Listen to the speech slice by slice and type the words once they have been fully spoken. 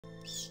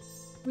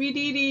We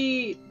did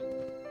it!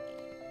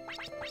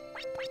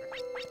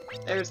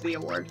 There's the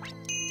award.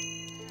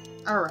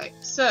 Alright,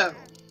 so...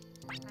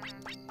 I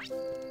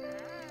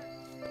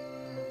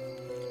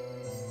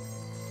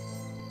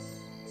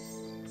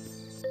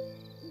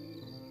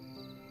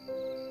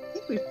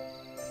think we've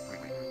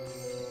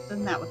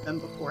done that with them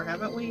before,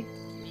 haven't we?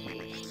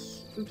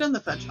 We've done the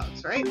fetch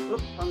hogs, right?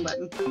 Oop, wrong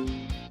button.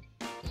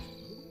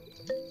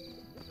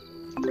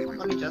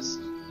 Let me just...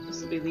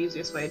 This will be the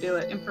easiest way to do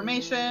it.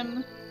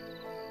 Information...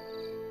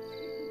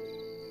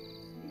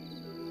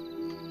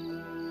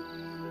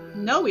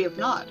 No, we have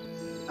not.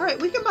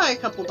 Alright, we can buy a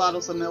couple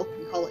bottles of milk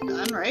and call it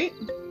done, right?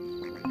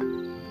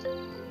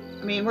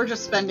 I mean, we're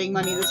just spending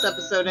money this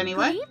episode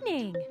anyway. Good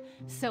evening!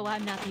 So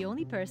I'm not the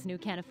only person who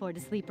can't afford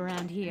to sleep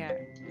around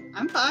here.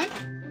 I'm fine.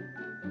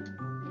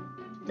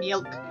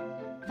 Milk.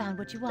 Found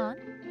what you want?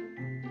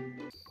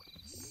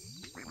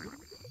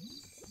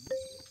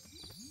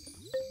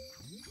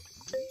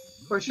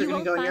 Of course, you're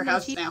gonna go in your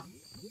house now.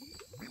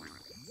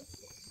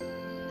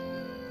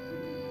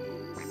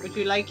 Would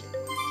you like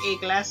a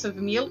glass of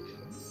milk?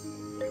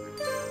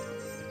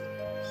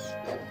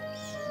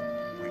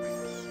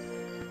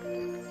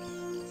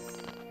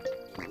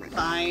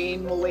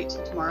 Fine, we'll wait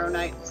till tomorrow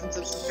night since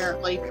it's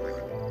apparently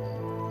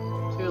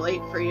too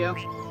late for you.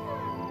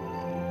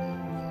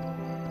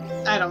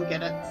 I don't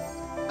get it.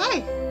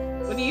 Hi,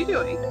 what are you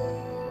doing?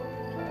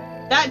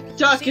 That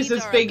duck is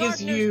as big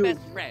as you.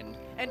 Best friend,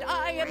 and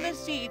I am the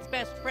seed's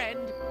best friend.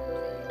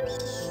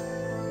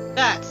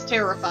 That's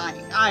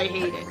terrifying. I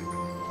hate it.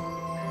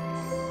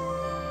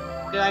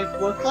 Did I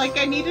look like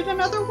I needed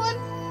another one?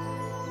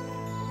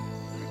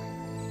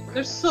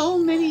 There's so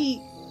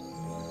many...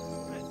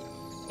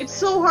 It's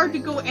so hard to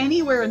go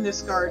anywhere in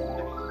this garden.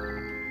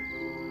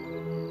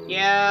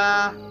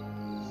 Yeah.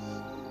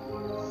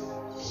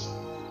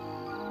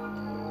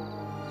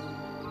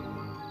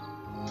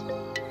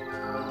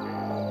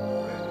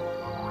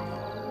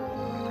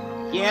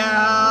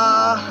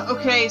 Yeah.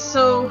 Okay,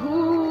 so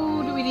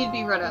who do we need to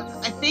be rid of?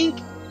 I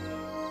think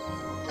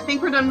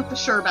we're done with the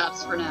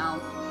sherbats for now.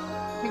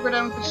 I think we're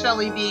done with the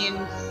Shelly beans.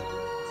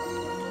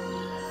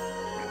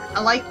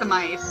 I like the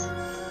mice.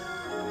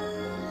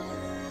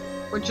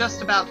 We're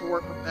just about to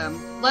work with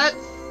them. Let's...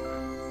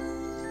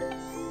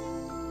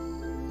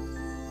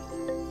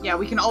 Yeah,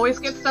 we can always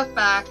get stuff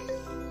back.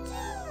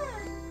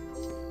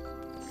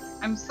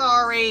 I'm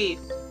sorry.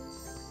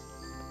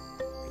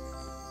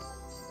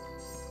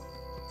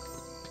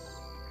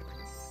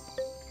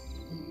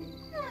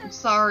 I'm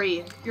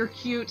sorry. You're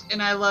cute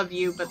and I love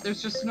you, but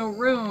there's just no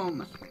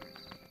room.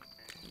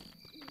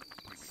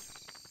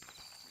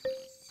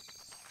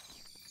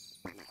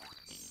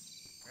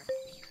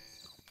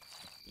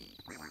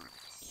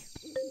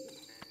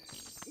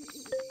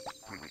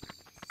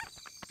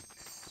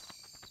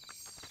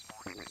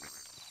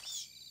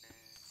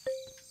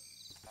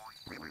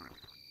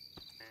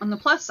 On the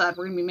plus side,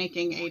 we're going to be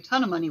making a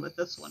ton of money with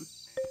this one.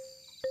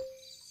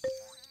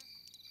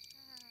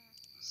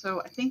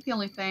 So I think the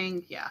only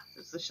thing, yeah,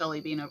 is the Shelly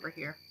bean over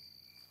here.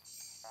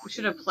 We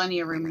should have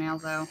plenty of room now,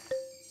 though.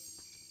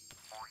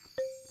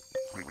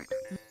 There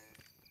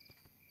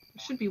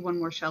should be one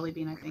more Shelly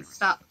bean, I think.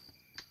 Stop.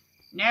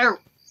 No!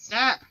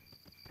 Stop!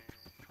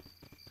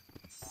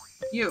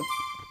 You.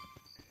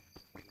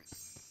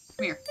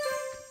 Come here.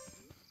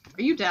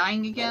 Are you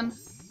dying again?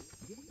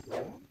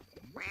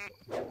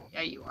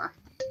 Yeah, you are.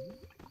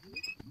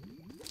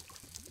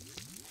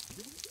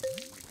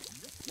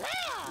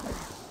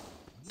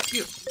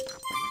 You.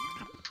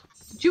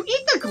 Did you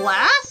eat the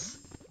glass?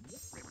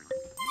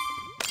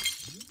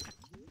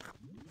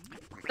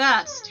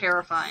 That's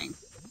terrifying.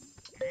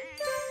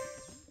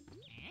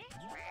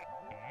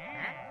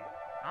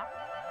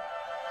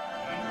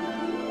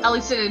 At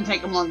least it didn't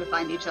take them long to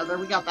find each other.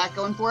 We got that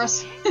going for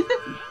us.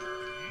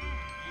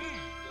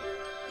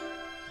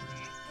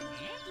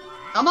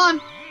 Come on.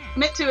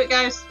 Commit to it,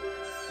 guys.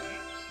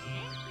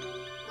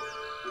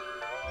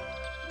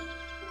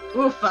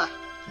 Oofa.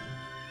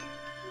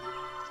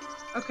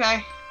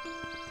 Okay.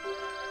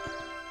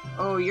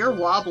 Oh, you're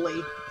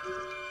wobbly.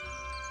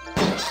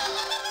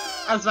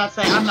 I was about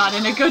to say, I'm not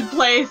in a good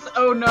place.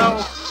 Oh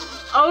no.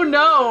 Oh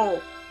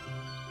no!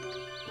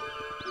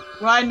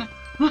 Run.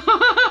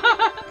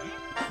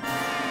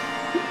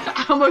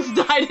 I almost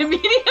died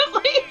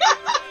immediately.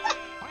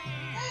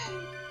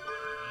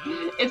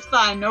 It's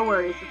fine, no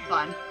worries, it's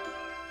fine.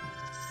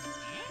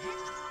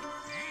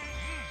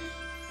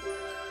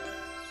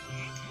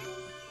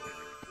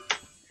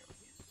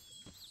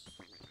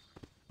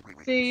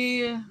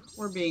 See,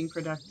 we're being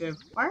productive.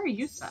 Why are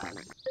you sad?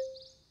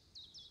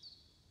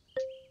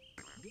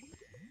 You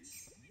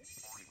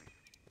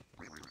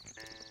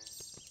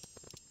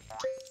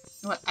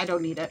know what? I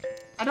don't need it.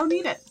 I don't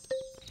need it.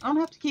 I don't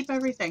have to keep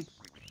everything.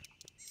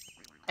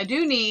 I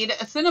do need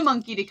a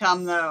Cinnamonkey to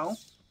come, though.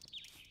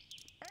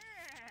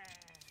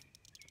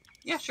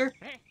 Yeah, sure.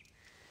 I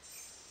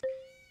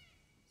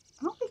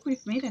don't think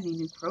we've made any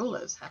new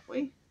Crollas, have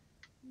we?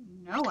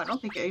 No, I don't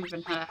think I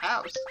even had a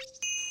house.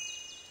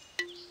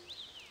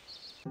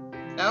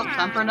 Oh,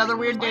 time for another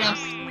weird dance.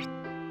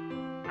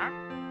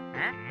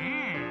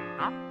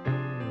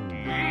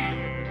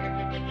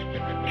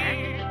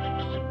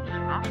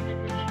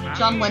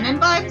 John Lennon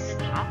vibes?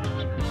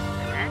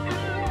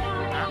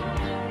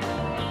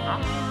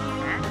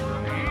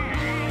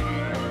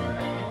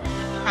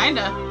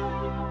 Kinda.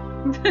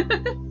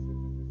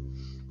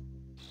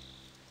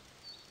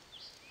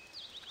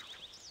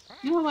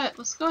 You know what?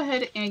 Let's go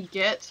ahead and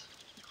get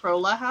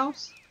Crola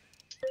House.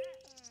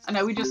 I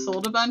know we just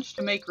sold a bunch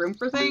to make room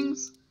for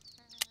things,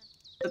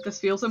 but this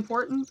feels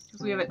important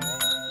because we haven't.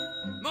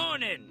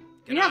 Morning!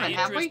 We Can I haven't,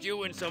 have we? interest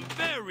you in some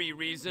very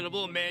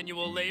reasonable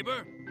manual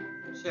labor?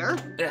 Sure.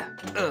 Yeah,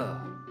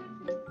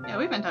 Yeah,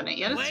 we haven't done it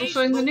yet. It's still Place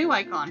showing the the- new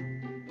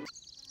icon.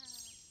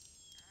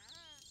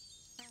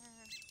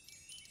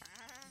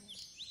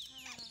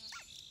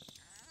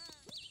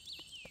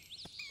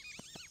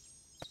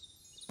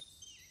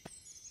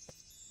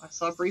 I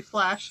saw a brief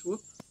flash.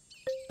 Whoop.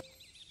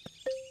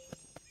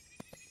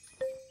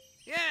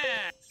 Yeah!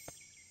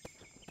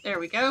 There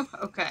we go.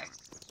 Okay.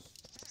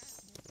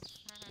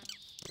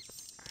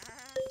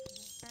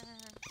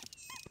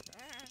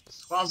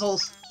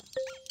 Swazzles.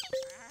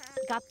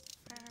 Got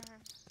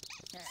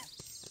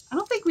I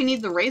don't think we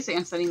need the raise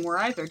ants anymore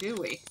either, do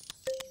we?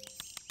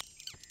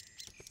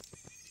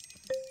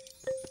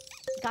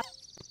 got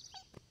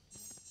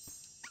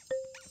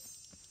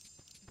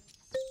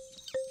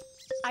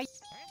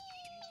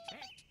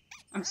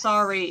I'm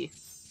sorry.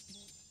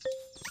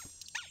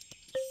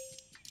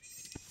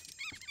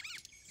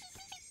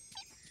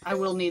 I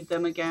will need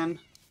them again.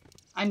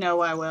 I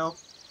know I will.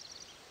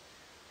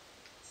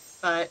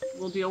 But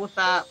we'll deal with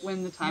that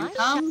when the time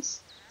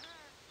comes.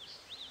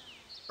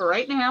 For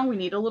right now, we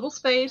need a little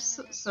space,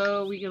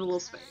 so we get a little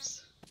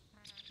space.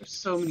 There's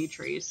so many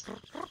trees.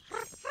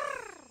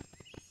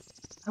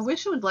 I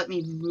wish it would let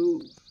me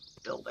move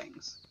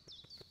buildings.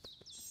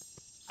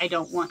 I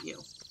don't want you.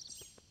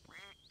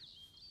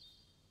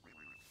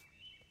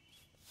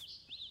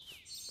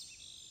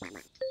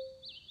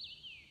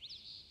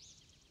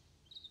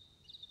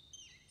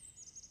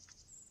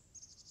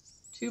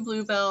 Two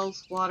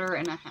bluebells, water,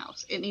 and a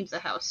house. It needs a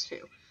house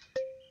too.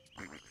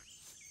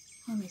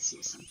 Let me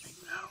see something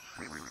though.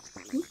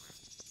 Oop.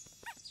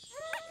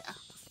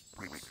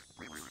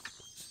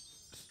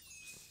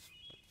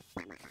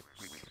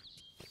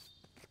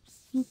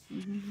 Yeah.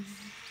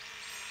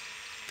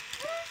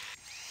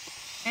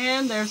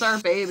 And there's our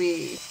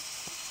baby.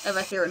 I have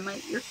a hair in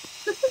my ear.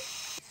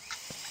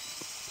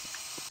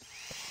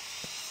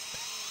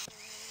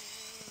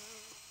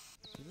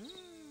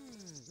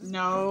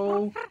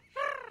 No.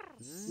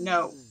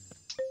 No.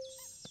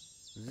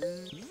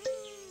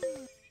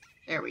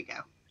 There we go.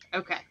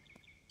 Okay.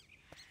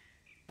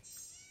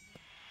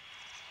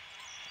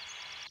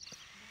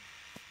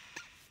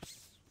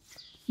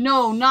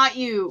 No, not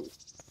you.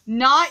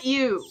 Not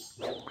you.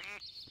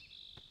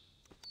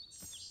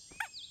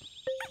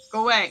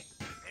 Go away.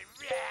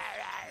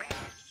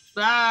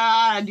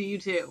 Ah, do you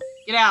too.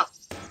 Get out.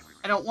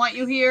 I don't want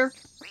you here.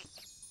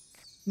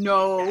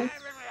 No.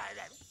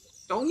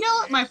 Don't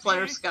yell at my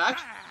Flutterscotch.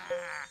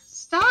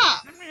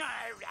 Stop.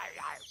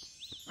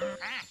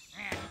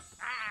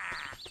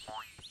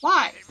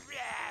 Why?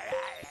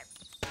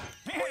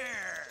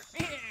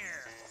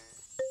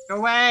 Go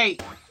away.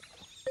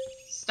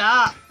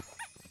 Stop.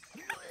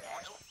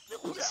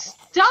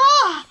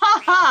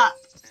 Stop!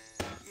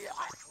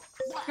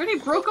 You already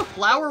broke a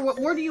flower. What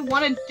more do you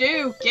want to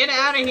do? Get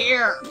out of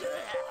here.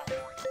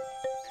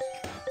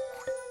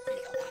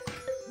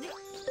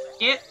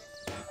 Get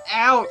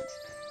out.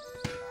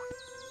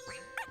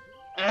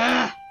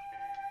 Ugh.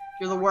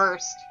 You're the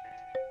worst.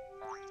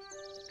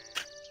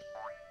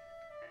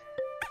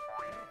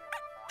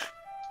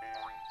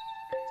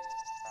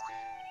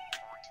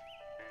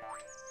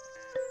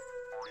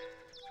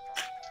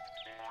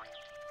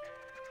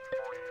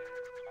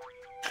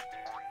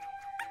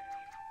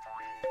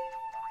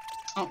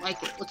 I don't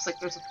like it. Looks like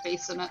there's a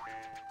face in it.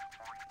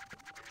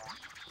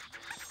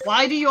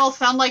 Why do you all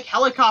sound like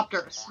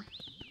helicopters?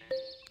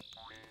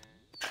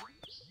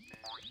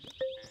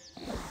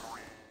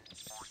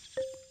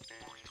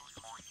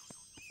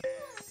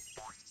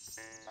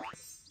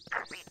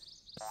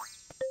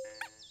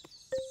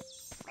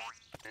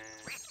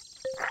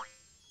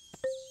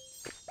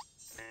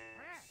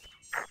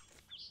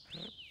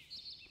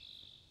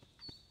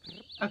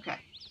 Okay.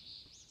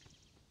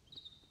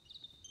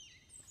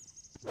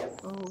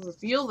 We'll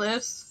reveal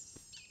this.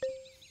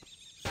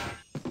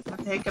 Have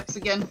the hiccups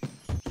again.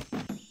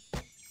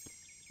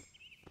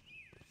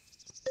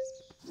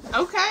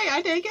 Okay,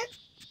 I take it.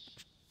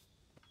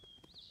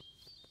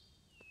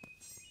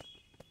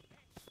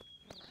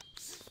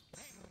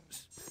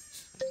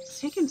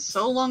 It's taken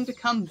so long to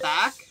come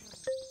back.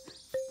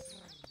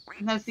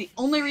 And that's the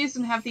only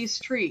reason to have these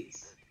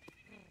trees.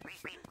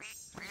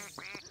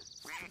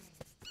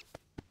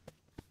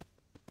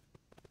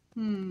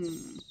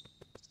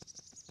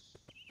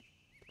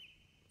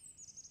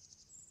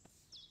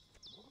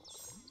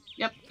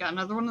 Yep, got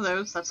another one of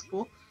those. That's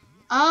cool.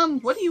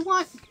 What do you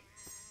want?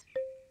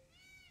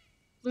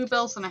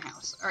 Bluebells and a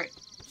house. Alright.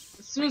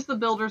 As soon as the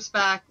builder's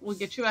back, we'll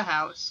get you a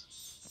house.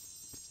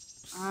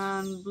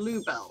 And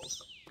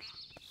bluebells.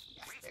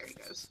 Yeah, there he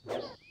goes.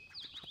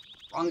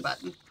 Wrong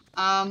button.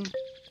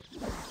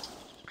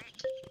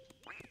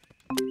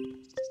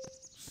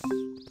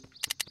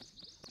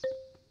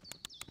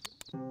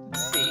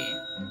 Let's see.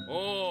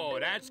 Oh,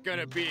 that's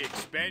gonna be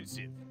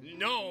expensive.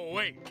 No,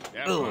 wait.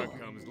 That part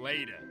comes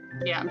later.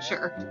 Yeah, I'm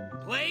sure.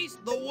 Place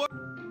the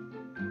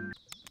word.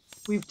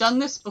 We've done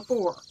this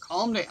before.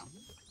 Calm down.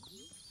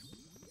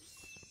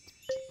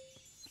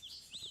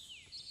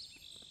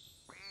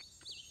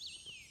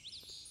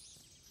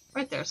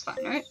 Right there's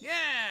fine, right? Yeah.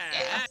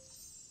 Yeah.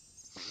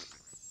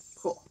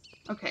 Cool.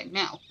 Okay,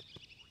 now.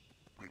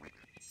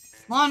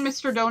 Come on,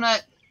 Mr.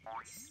 Donut.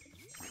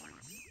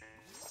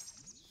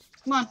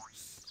 Come on.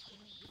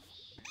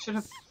 Should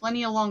have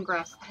plenty of long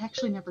grass. I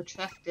actually never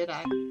checked, did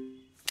I?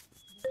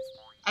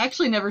 I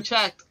actually never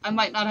checked. I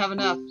might not have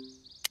enough.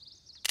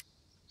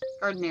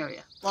 Garden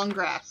area. Long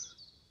grass.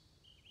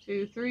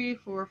 2, 3,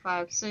 4,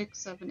 5, 6,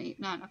 7, 8,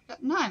 9. I've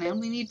got 9. I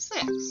only need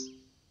 6.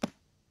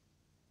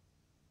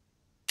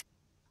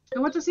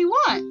 And what does he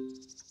want?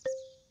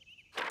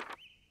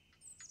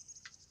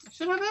 I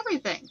should have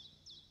everything.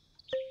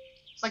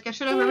 It's like I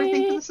should have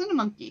everything for the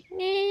Cinnamonkey.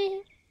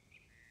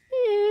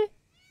 I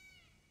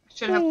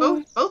should have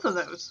both of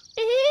those.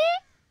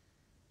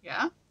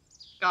 Yeah,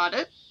 got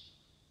it.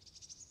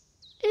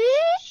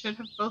 Should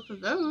have both of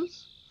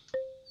those.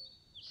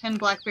 10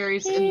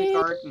 blackberries in the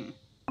garden.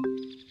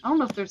 I don't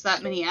know if there's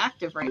that many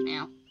active right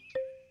now.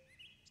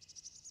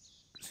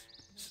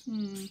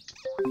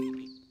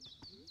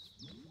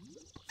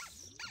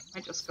 I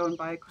just go and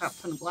buy a crap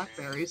ton of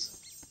blackberries.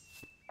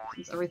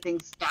 Since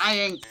everything's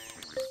dying.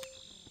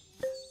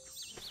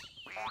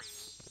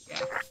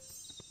 Yeah.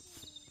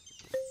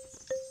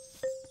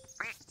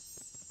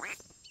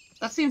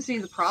 That seems to be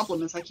the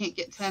problem, is I can't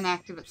get 10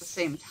 active at the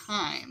same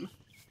time.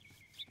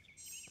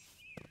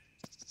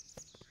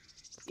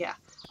 Yeah.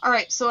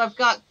 Alright, so I've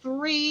got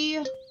 3.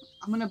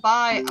 I'm gonna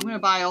buy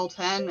all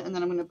 10, and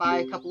then I'm gonna buy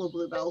a couple of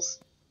bluebells.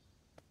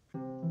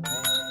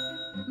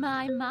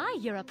 My,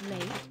 you're up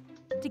late.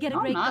 To get a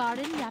great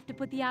garden, you have to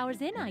put the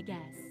hours in, I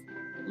guess.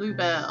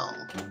 Bluebell.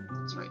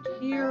 It's right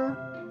here.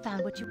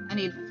 Found what you... I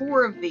need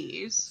 4 of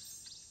these.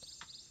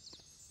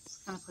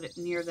 Just kind of put it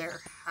near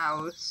their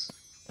house,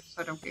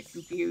 so I don't get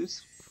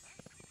confused.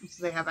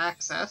 So they have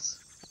access.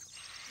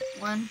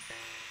 1,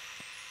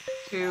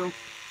 2,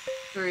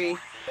 3,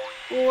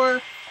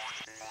 4.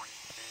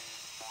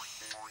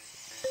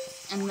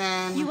 And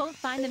then... You won't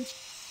find them...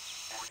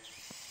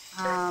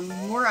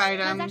 more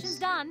items. Transaction's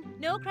done.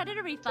 No credit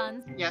or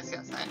refunds. Yes, I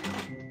know.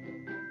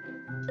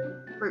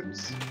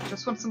 Fruits.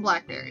 Just want some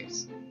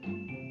blackberries.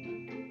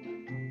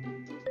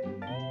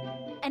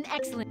 An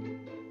excellent...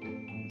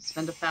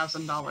 Spend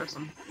 $1,000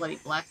 on bloody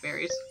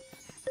blackberries.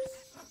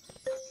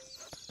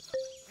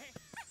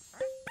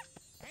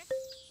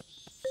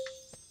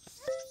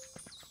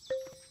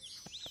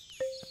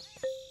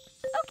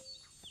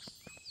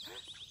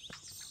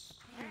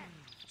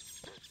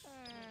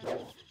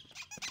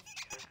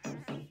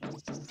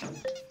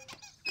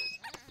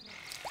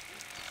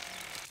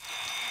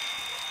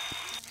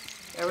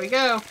 There we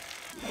go.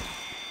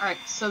 Alright,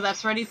 so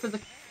that's ready for the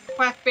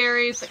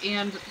quackberries,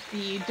 and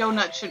the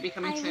donut should be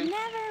coming soon. I've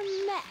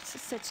never met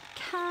such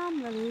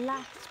calm,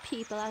 relaxed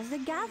people as the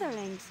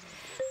gatherings.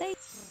 They...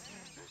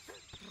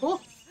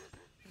 Cool.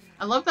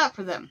 I love that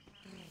for them.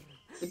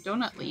 The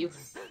donut leave.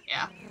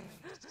 Yeah.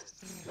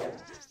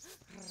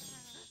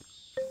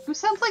 Who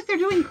sounds like they're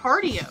doing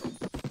cardio?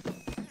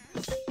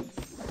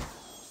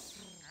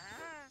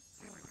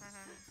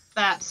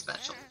 That's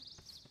special.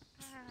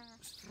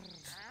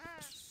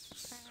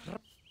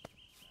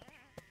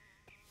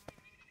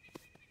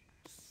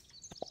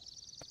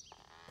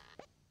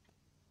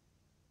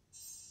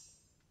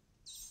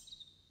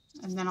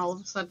 And then all of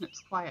a sudden it's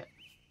quiet.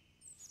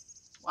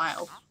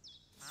 Wild.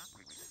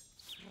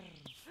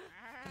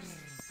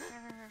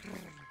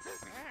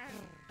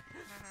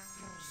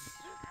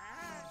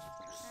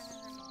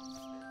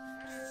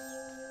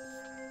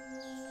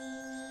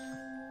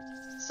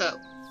 So,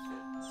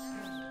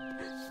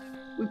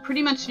 we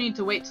pretty much need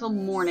to wait till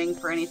morning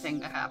for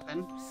anything to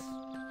happen.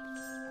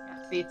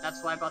 Yeah, see,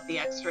 that's why I bought the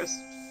extras.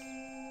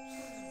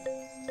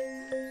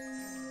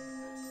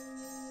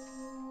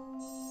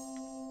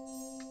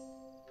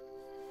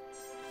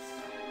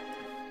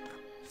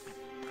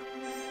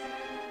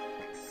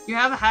 You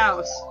have a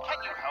house.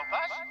 Can you help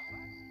us?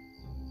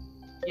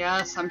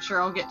 Yes, I'm sure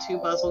I'll get 2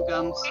 puzzle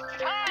gums.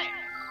 It's time!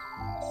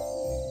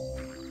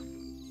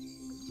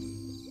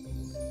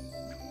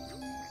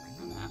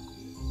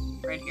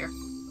 Right here.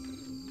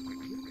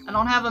 I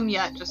don't have them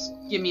yet, just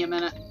give me a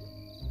minute.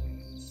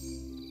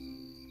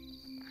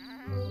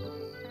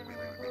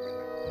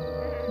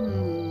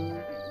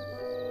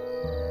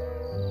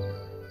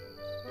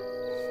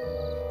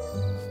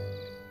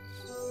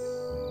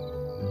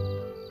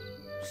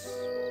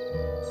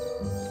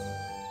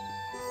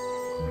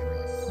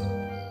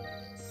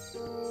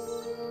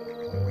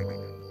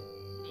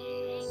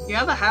 You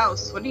have a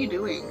house. What are you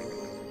doing?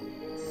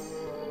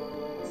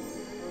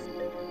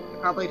 You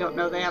probably don't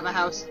know they have a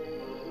house.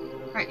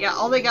 Alright, yeah,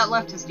 all they got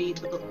left is to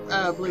eat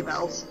the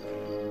bluebells.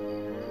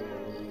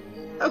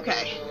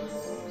 Okay.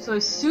 So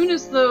as soon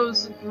as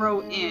those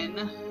grow in,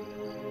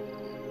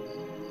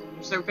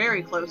 which they're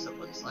very close it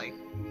looks like.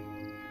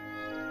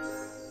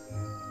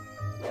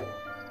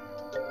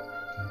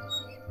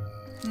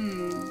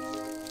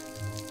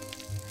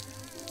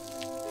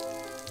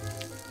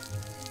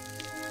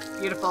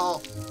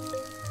 Beautiful.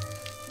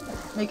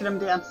 Making them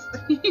dance.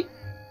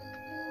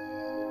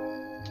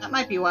 That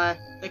might be why.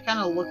 They kind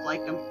of look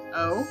like them.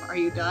 Oh, are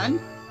you done?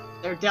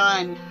 They're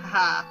done.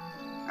 Haha.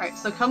 Alright,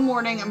 so come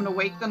morning, I'm gonna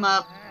wake them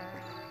up.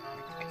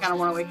 I kind of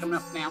want to wake them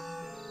up now.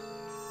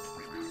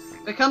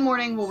 But come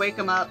morning, we'll wake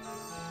them up.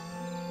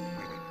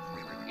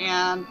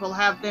 And we'll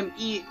have them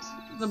eat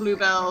the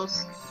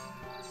bluebells.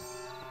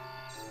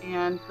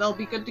 And they'll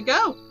be good to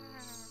go.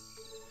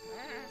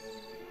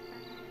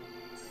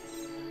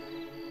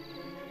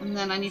 And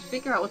then I need to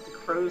figure out what the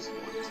crows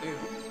want, too.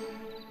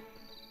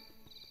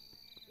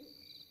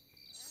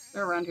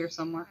 They're around here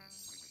somewhere.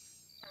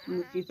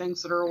 And a few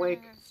things that are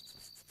awake.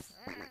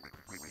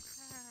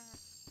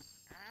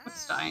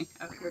 What's dying?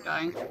 Oh, you're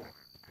dying.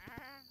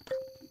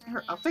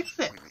 Here, I'll fix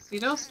it.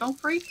 Cedos, don't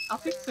freak. I'll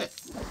fix it.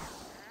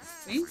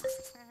 See?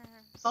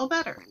 It's all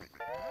better.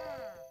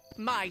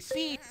 My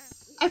seed.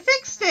 I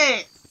fixed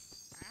it!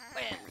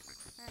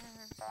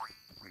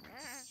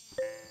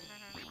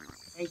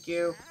 Thank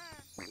you.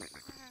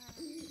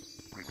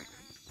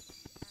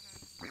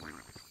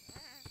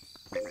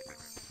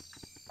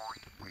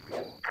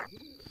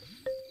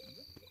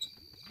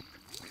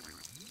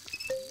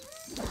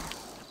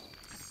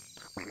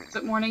 Is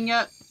it morning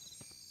yet?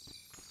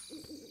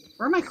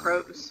 Where are my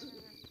crows?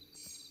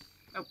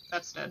 Oh,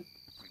 that's dead.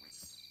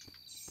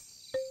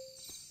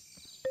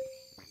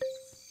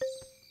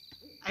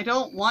 I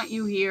don't want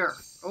you here.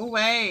 Go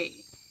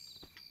away.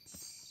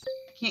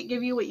 I can't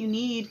give you what you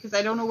need because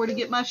I don't know where to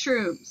get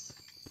mushrooms.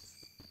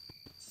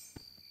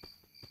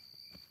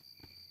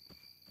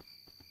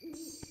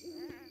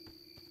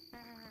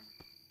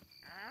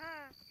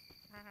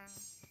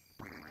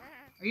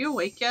 Are you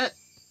awake yet?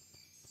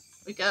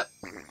 Wake up.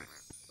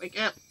 Wake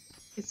up.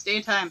 It's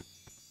daytime.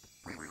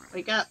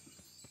 Wake up.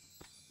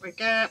 Wake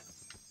up.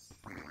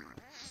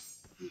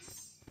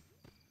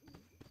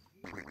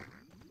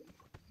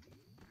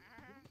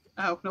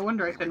 Oh, no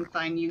wonder I couldn't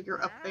find you.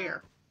 You're up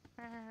there.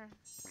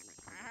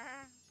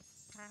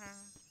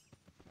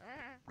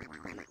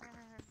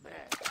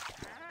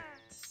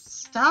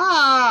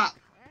 Stop!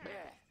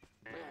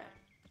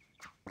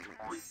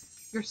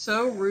 You're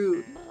so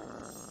rude.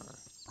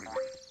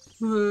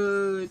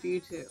 Would you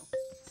too?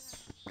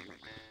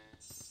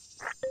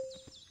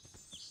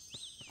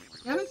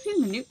 I haven't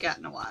seen the Newtgat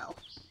in a while.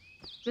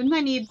 Didn't I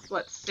need,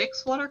 what,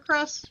 6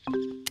 watercress?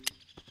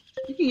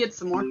 You can get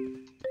some more.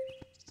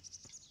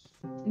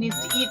 It needs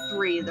to eat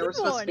 3. There was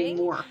supposed to be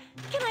more.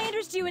 Can I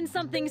interest you in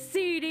something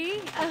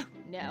seedy? Oh,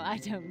 no, I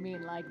don't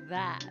mean like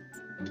that.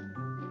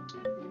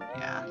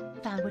 Yeah.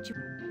 Found what you...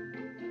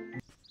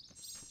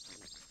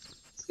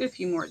 Let's get a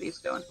few more of these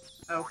going.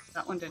 Oh,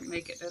 that one didn't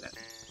make it, did it?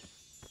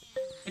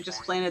 I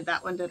just planted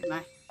that one, didn't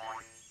I?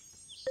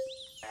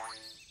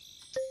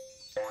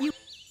 You...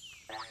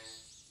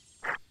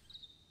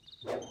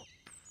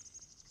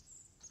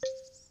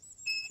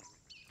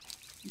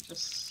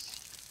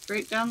 Just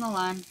straight down the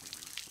line.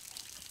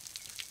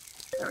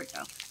 There we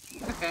go.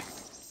 Okay.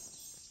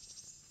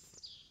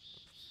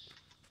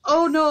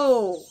 Oh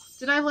no!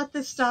 Did I let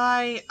this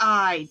die?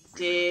 I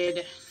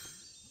did.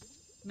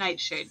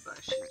 Nightshade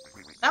bush.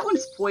 That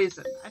one's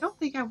poison. I don't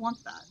think I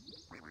want that.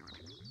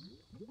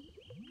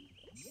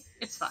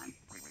 It's fine.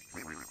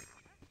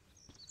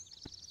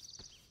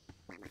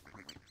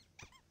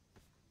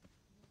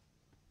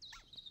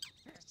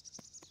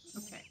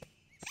 Okay.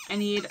 I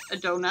need a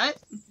donut.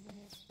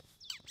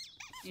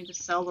 I need to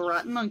sell the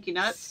rotten monkey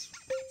nuts.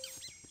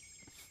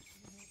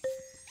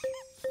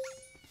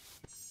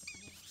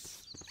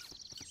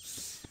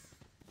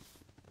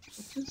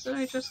 What is it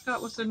I just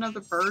got? Was it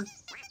another bird?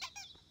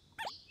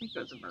 I think it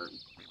was a bird.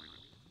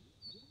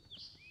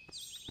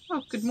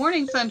 Oh, good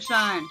morning,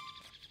 sunshine!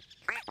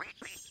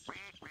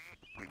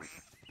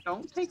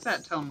 Don't take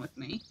that tone with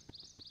me.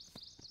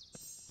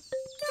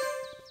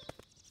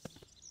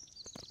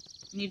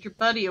 I need your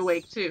buddy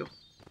awake, too.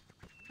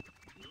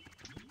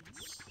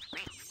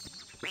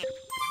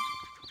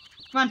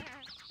 Come on.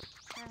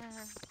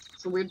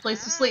 It's a weird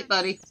place to sleep,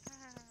 buddy.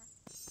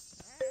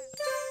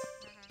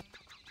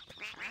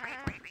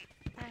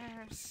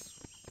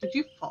 Did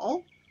you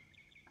fall?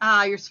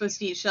 Ah, you're supposed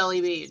to eat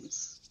Shelly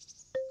beans.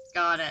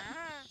 Got it.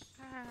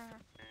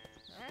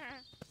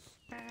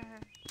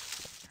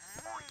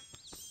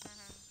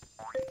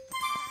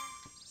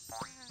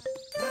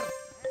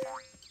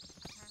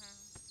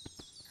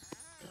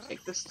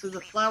 Take this to the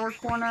flower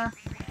corner.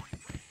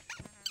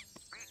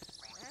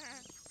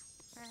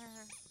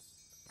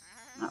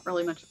 Not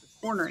really much of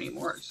a corner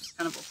anymore, it's just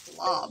kind of a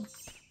blob.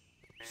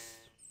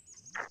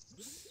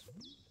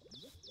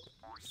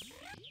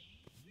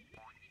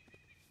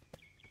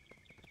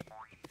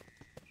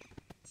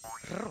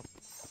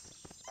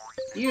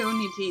 You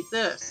need to eat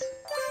this.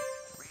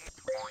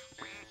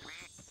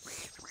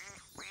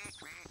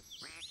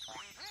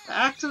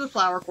 Back to the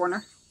flower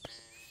corner.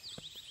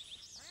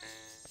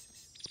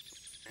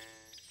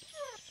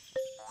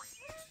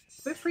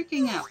 Quit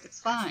freaking out. It's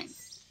fine.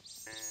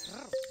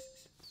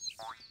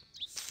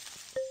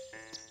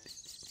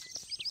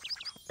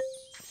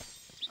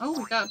 Oh,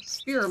 we got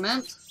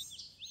spearmint.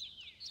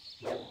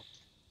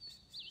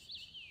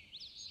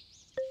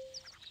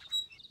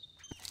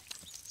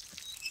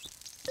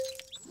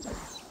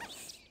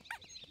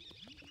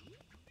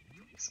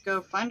 Let's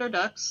go find our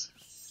ducks.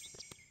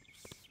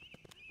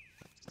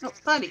 Oh,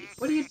 buddy,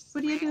 what are you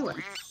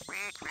doing?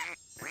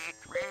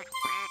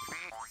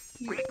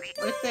 You,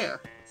 right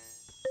there.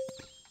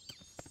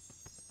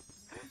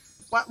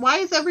 Why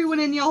is everyone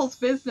in y'all's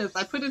business?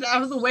 I put it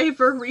out of the way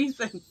for a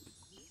reason.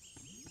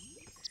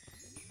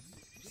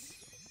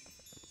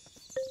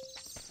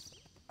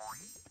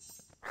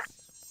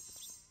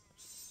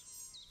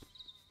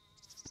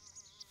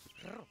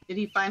 Did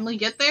he finally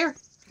get there?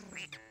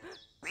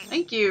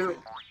 Thank you.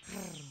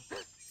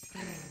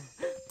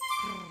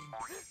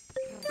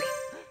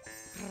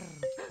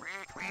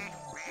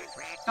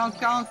 Conk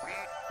conk.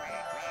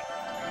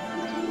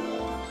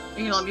 Are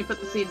you gonna let me put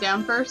the seed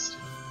down first?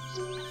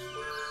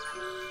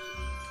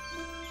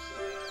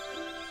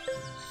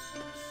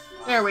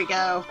 There we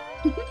go.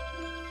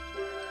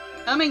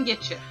 Come and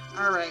get you.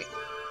 Alright.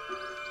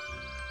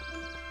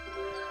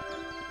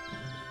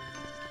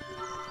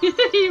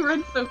 He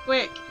runs so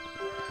quick.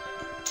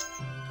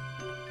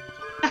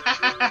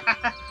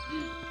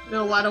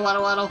 Little waddle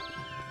waddle waddle.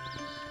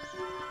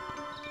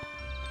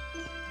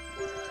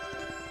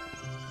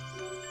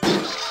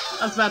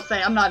 I was about to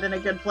say, I'm not in a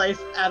good place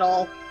at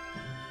all.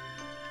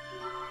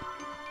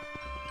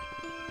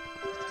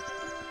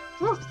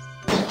 Whew.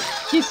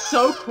 He's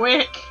so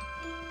quick.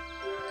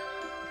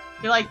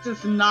 He like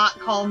does not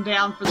calm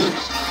down for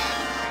this.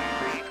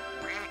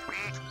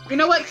 You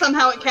know what?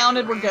 Somehow it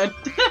counted. We're good.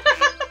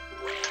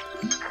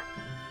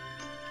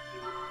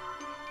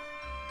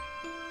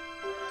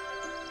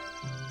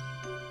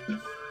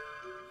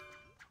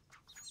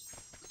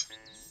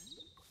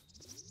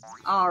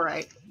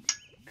 Alright.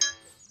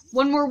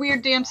 One more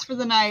weird dance for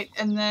the night,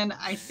 and then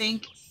I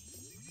think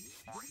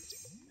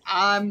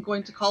I'm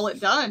going to call it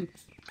done.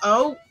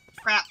 Oh,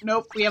 crap.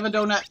 Nope, we have a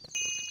donut.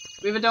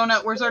 We have a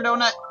donut. Where's our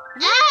donut?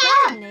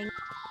 Ah!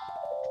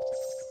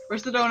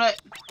 Where's the donut?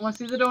 I want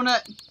to see the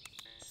donut.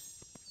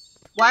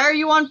 Why are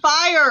you on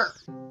fire?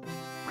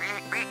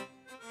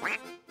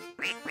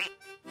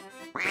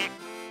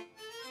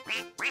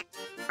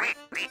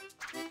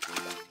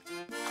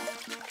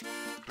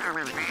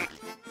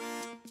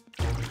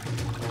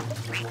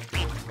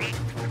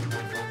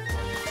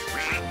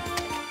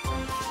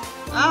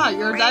 Ah,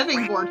 you're a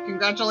diving board.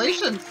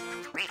 Congratulations.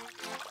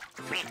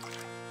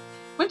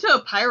 Went to a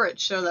pirate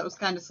show that was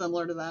kind of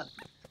similar to that.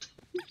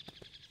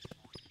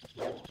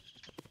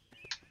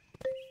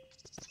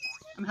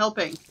 I'm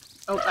helping.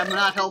 Oh, I'm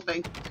not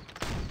helping.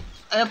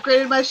 I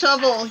upgraded my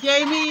shovel.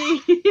 Yay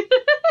me!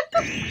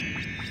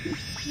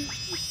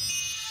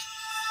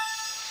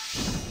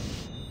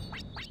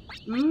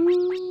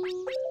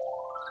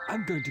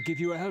 I'm going to give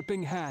you a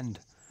helping hand.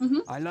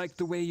 I like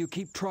the way you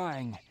keep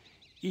trying,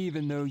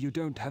 even though you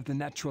don't have the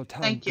natural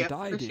talent that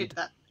I did.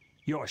 That.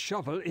 Your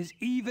shovel is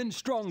even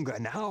stronger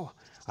now.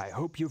 I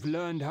hope you've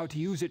learned how to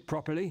use it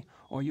properly,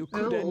 or you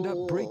could end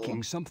up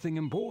breaking something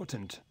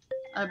important.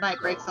 I might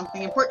break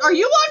something important. Are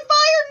you on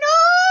fire?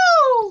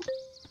 No!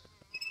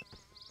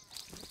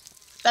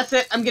 That's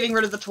it. I'm getting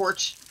rid of the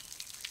torch.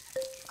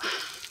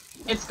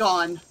 It's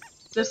gone.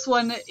 This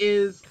one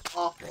is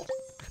awful.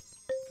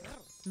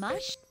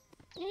 Mush?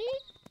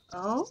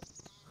 Oh?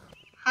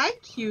 Hi,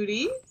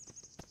 cutie.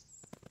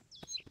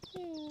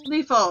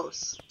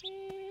 Leafos.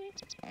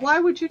 Why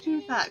would you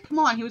do that? Come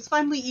on, he was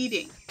finally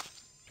eating.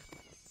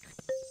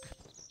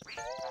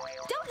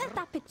 Don't let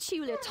that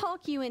Petula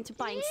talk you into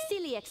buying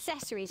silly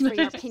accessories for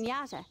your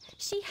pinata.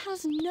 She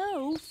has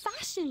no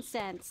fashion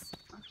sense.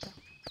 Okay.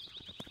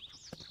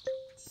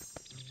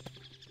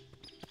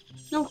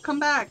 No, come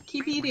back.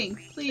 Keep eating.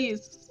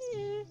 Please.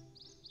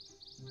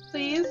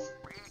 Please?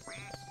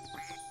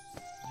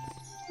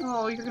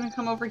 Oh, you're gonna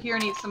come over here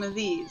and eat some of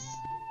these.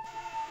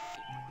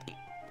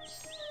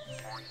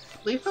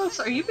 Leafos,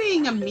 are you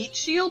being a meat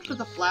shield for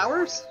the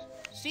flowers?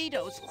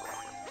 Cedos.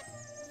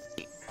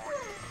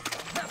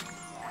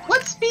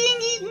 What's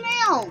being eaten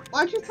now?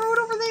 Why'd you throw it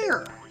over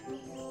there?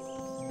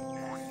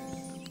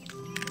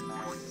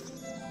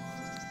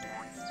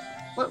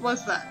 What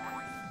was that?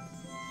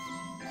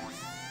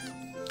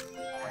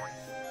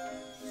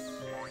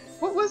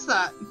 What was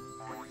that?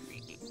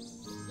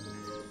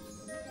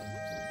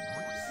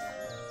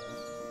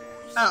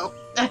 Oh.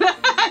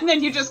 And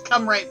then you just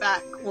come right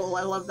back. Cool,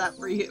 I love that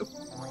for you.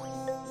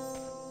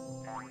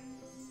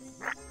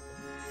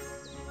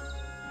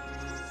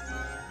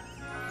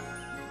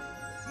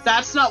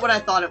 That's not what I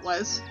thought it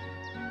was.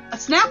 A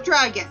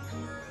snapdragon!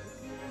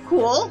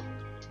 Cool.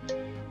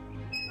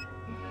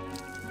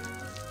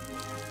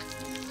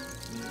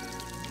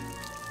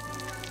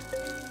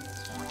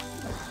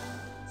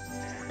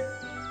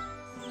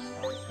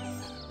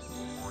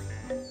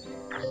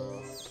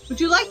 Would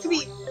you like to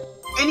be...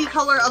 any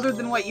color other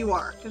than what you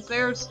are, because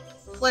there's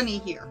plenty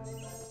here.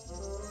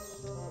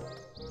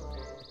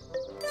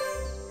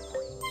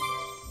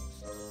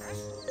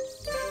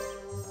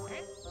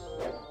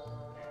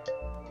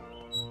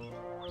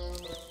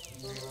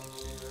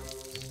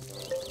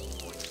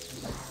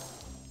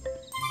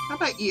 How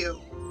about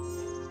you?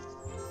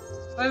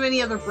 Do I have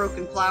any other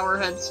broken flower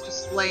heads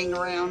just laying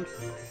around?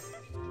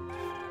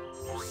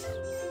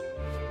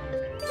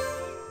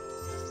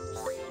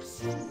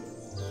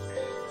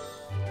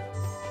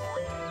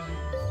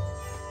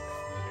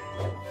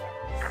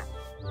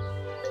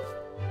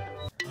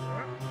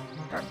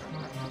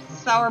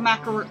 Sour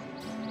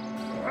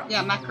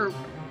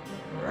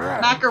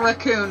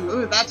maca-raccoon.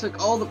 Ooh, that took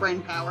all the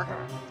brain power.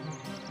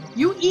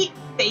 You eat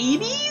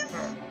babies?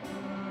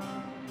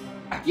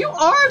 You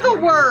are the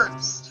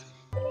worst!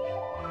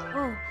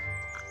 Oh,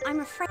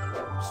 I'm afraid.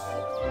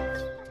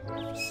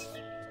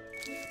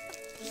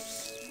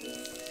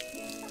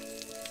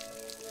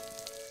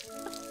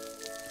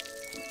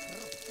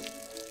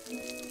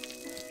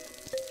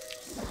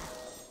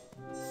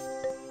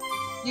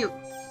 You.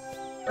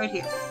 Right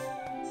here.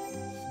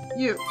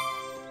 You.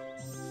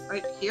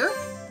 Right here?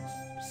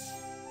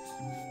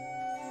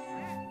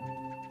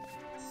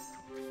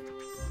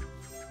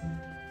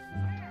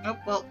 Oh,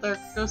 well, there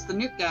goes the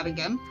nuke gat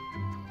again.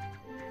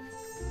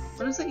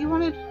 What is it you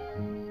wanted?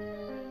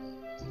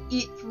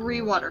 Eat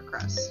 3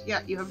 watercress. Yeah,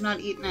 you have not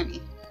eaten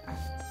any.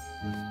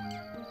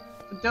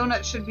 The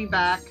donut should be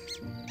back.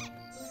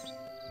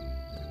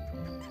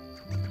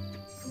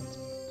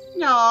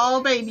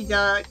 No, baby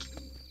duck.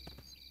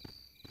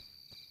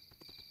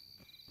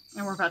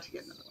 And we're about to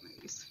get another one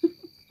of these.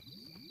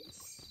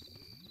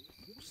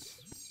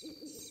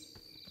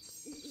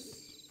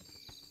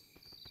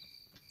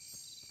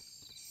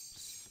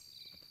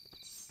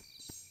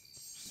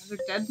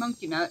 Another dead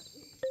monkey nut.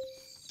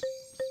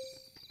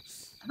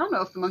 I don't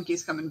know if the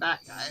monkey's coming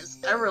back, guys.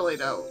 I really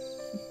don't.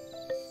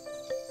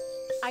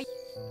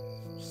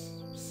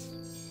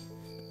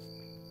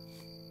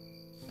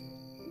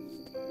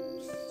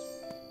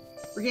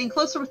 We're getting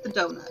closer with the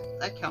donut.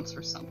 That counts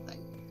for something.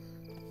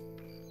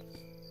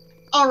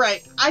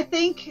 Alright, I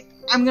think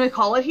I'm gonna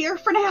call it here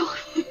for now.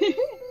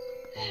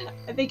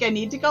 I think I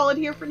need to call it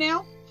here for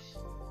now.